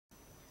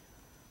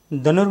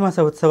ధనుర్మాస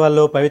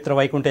ఉత్సవాల్లో పవిత్ర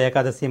వైకుంఠ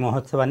ఏకాదశి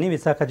మహోత్సవాన్ని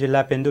విశాఖ జిల్లా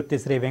పెందుర్తి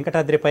శ్రీ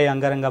వెంకటాద్రిపై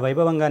అంగరంగ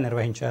వైభవంగా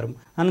నిర్వహించారు.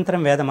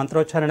 అనంతరం వేద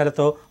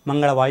మంత్రోచ్చారణలతో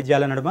మంగళ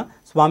వాయిద్యాల నడుమ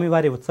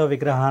స్వామివారి ఉత్సవ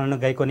విగ్రహాలను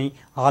గైకొని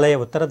ఆలయ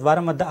ఉత్తర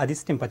ద్వారం వద్ద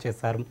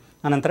అధిష్ఠింపచేశారు.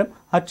 అనంతరం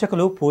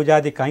అర్చకులు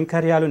పూజాది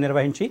కైంకర్యాలు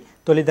నిర్వహించి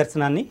తొలి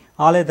దర్శనాన్ని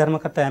ఆలయ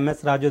ధర్మకర్త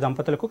ఎంఎస్ రాజు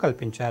దంపతులకు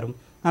కల్పించారు.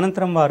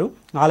 అనంతరం వారు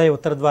ఆలయ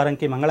ఉత్తర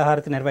ద్వారంకి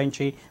మంగళహారతి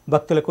నిర్వహించి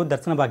భక్తులకు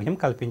దర్శన భాగ్యం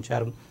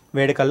కల్పించారు.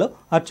 వేడుకల్లో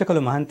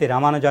అర్చకులు మహంతి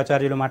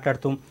రామానుజాచార్యులు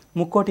మాట్లాడుతూ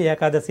ముక్కోటి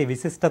ఏకాదశి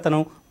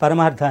విశిష్టతను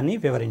పరమార్థాన్ని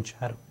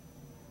వివరించారు.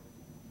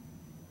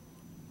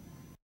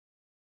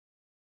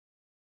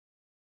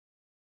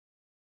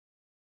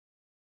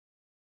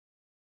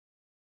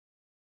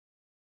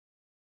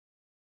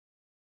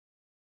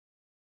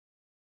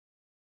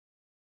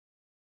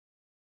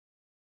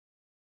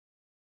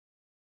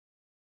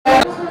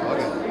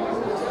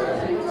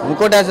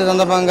 ముక్కోటి ఏకాదశి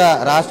సందర్భంగా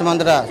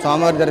రాష్ట్రమంతటా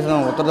స్వామివారి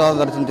దర్శనం ఉత్తర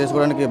దర్శనం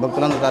చేసుకోవడానికి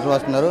భక్తులందరూ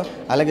తరలివస్తున్నారు.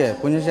 అలాగే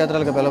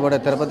పుణ్యక్షేత్రాలకు పిలువబడే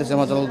తిరుపతి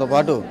సింహాచలంతో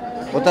పాటు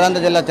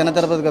ఉత్తరాంధ్ర జిల్లా చిన్న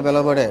తిరుపతిగా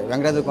పిలువబడే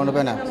వెంకటేశ్వర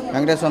కొండపైన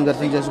వెంకటేశ్వర స్వామి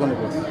దర్శనం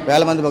చేసుకునేందుకు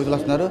వేల మంది భక్తులు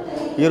వస్తున్నారు.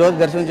 ఈ రోజు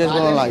దర్శనం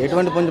చేసుకోవడం వల్ల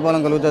ఎటువంటి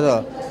పుణ్యఫలం కలుగుతుందో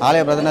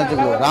ఆలయ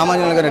ప్రధానార్చకులు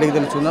రామాంజనేయులు గారు అడిగి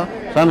తెలుసుకుందాం.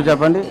 స్వామి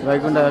చెప్పండి,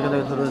 వైకుంఠ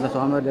ఏకాదశి రోజున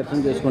స్వామివారి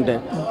దర్శనం చేసుకుంటే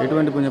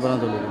ఎటువంటి పుణ్యఫలం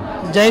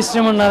కలుగుతుంది? జై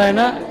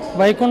శ్రీమన్నారాయణ.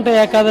 వైకుంఠ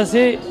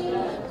ఏకాదశి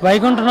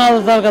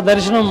వైకుంఠనాథ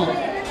దర్శనం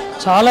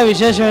చాలా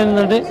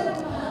విశేషమైనదండి.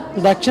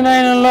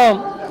 దక్షిణాయనంలో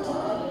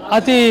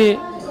అతి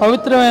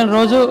పవిత్రమైన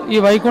రోజు ఈ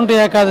వైకుంఠ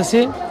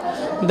ఏకాదశి.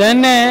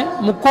 దాన్నే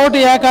ముక్కోటి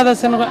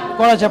ఏకాదశి అని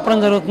కూడా చెప్పడం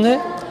జరుగుతుంది.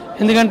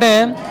 ఎందుకంటే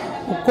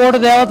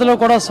ముక్కోటి దేవతలు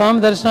కూడా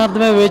స్వామి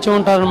దర్శనార్థమే వేచి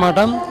ఉంటారనమాట.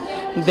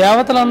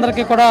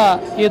 దేవతలందరికీ కూడా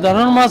ఈ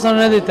ధనుర్మాసం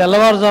అనేది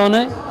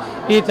తెల్లవారుజామునే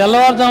ఈ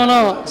తెల్లవారుజామున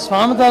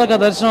స్వామి తాలూకా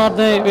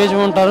దర్శనార్థమే వేచి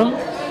ఉంటారు.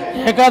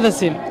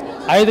 ఏకాదశి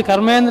 5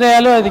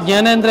 కర్మేంద్రియాలు 5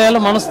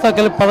 జ్ఞానేంద్రియాలు మనసుతో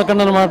కలిపి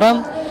 11 అనమాట.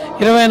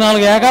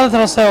 24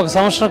 ఏకాదశులు వస్తాయి ఒక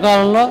సంవత్సర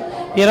కాలంలో.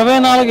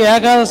 24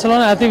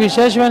 ఏకాదశిలోని అతి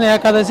విశేషమైన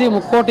ఏకాదశి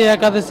ముక్కోటి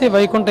ఏకాదశి,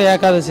 వైకుంఠ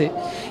ఏకాదశి.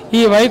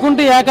 ఈ వైకుంఠ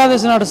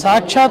ఏకాదశి నాడు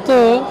సాక్షాత్తు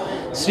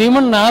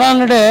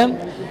శ్రీమన్నారాయణుడే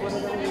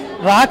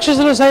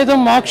రాక్షసులు సైతం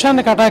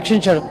మోక్షాన్ని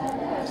కటాక్షించాడు.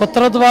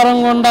 ఉత్తర ద్వారం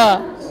గుండా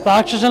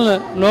రాక్షసులను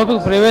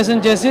లోపలికి ప్రవేశం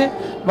చేసి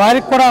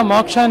వారికి కూడా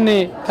మోక్షాన్ని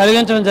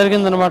కలిగించడం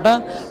జరిగిందనమాట.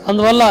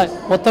 అందువల్ల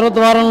ఉత్తర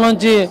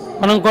ద్వారంలోంచి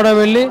మనం కూడా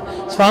వెళ్ళి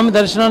స్వామి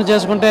దర్శనాన్ని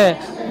చేసుకుంటే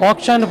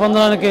మోక్షాన్ని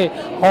పొందడానికి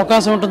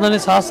అవకాశం ఉంటుందని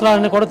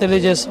శాస్త్రాన్ని కూడా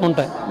తెలియజేస్తూ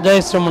ఉంటాయి. జై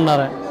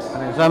శ్రీమన్నారాయణ.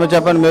 స్వామి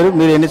చెప్పండి,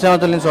 మీరు ఎన్ని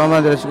సంవత్సరాల నుంచి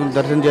స్వామివారి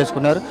దర్శనం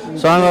చేసుకున్నారు?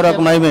 స్వామివారి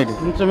యొక్క మహిమేంటి?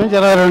 ఇంచుమించు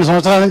 22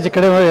 సంవత్సరాల నుంచి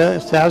ఇక్కడే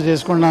సేవ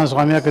చేసుకుంటున్నాను,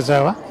 స్వామి యొక్క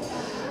సేవ.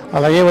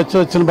 అలాగే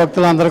వచ్చిన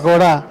భక్తులందరూ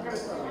కూడా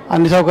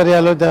అన్ని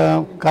సౌకర్యాలు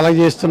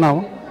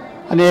కలగజేస్తున్నాము.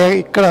 అని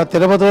ఇక్కడ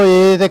తిరుపతిలో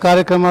ఏదైతే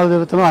కార్యక్రమాలు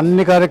జరుగుతున్నాయో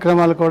అన్ని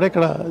కార్యక్రమాలు కూడా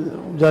ఇక్కడ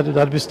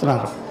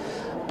జరిపిస్తున్నారు.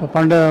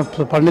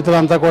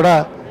 పండితులంతా కూడా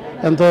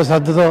ఎంతో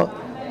శ్రద్ధతో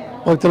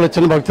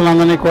వచ్చిన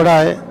భక్తులందరినీ కూడా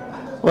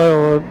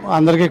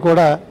అందరికీ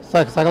కూడా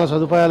సకల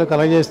సదుపాయాలు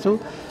కలగజేస్తూ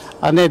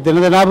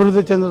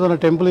దినదినాభివృద్ధి చెందుతున్న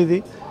టెంపుల్ ఇది.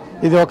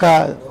 ఇది ఒక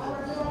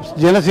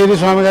జనజీరి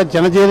స్వామి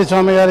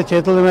గారి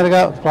చేతుల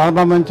మీదుగా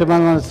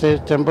ప్రారంభించబడిన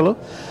టెంపుల్.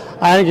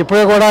 ఆయనకి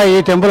ఇప్పుడే కూడా ఈ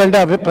టెంపుల్ అంటే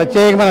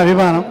ప్రత్యేకమైన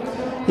అభిమానం.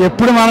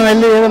 ఎప్పుడు మనం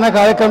వెళ్ళి ఏదైనా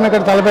కార్యక్రమం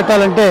ఇక్కడ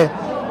తలపెట్టాలంటే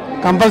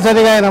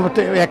కంపల్సరీగా ఆయన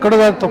ఎక్కడో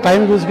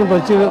టైం చూసుకుని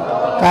వచ్చి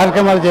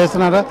కార్యక్రమాలు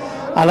చేస్తున్నారు.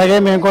 అలాగే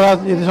మేము కూడా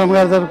జీరి స్వామి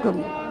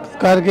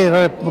గారికి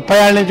 30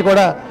 ఏళ్ళ నుంచి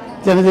కూడా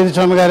జనజీరి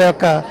స్వామి గారి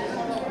యొక్క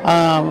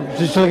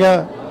శిష్యులుగా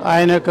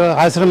ఆయన యొక్క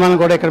ఆశ్రమాన్ని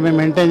కూడా ఇక్కడ మేము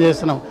మెయింటైన్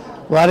చేస్తున్నాం.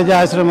 వారిజీ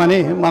ఆశ్రమం అని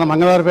మన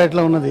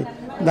మంగళవారపేటలో ఉన్నది,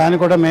 దాన్ని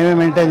కూడా మేమే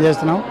మెయింటైన్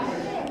చేస్తున్నాం.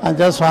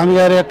 అంతే స్వామి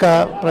గారి యొక్క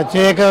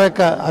ప్రత్యేక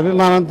యొక్క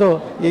అభిమానంతో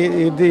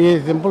ఈ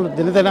టెంపుల్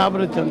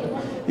దినదినాభివృద్ధి చెందుతుంది.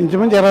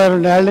 ఇంచుమించు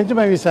 22 ఏళ్ళ నుంచి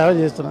మేము ఈ సేవ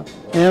చేస్తున్నాం.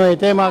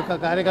 మేమైతే మా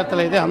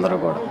కార్యకర్తలు అయితే అందరూ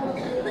కూడా.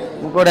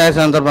 ముక్కోటి ఏకాదశి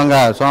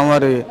సందర్భంగా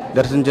స్వామివారి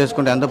దర్శనం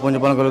చేసుకుంటే ఎంత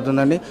పుణ్యఫలం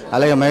కలుగుతుందండి.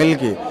 అలాగే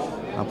మహిళలకి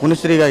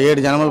పుణ్యశ్రీగా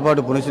 7 జన్మల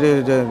పాటు పుణ్యశ్రీ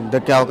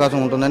దక్కే అవకాశం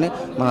ఉంటుందని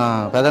మన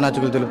ప్రధాన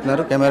అర్చకులు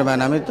తెలుపుతున్నారు.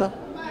 Cameraman Amit,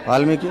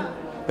 Valmiki,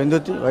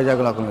 Pendurthi,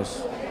 Vizag local news.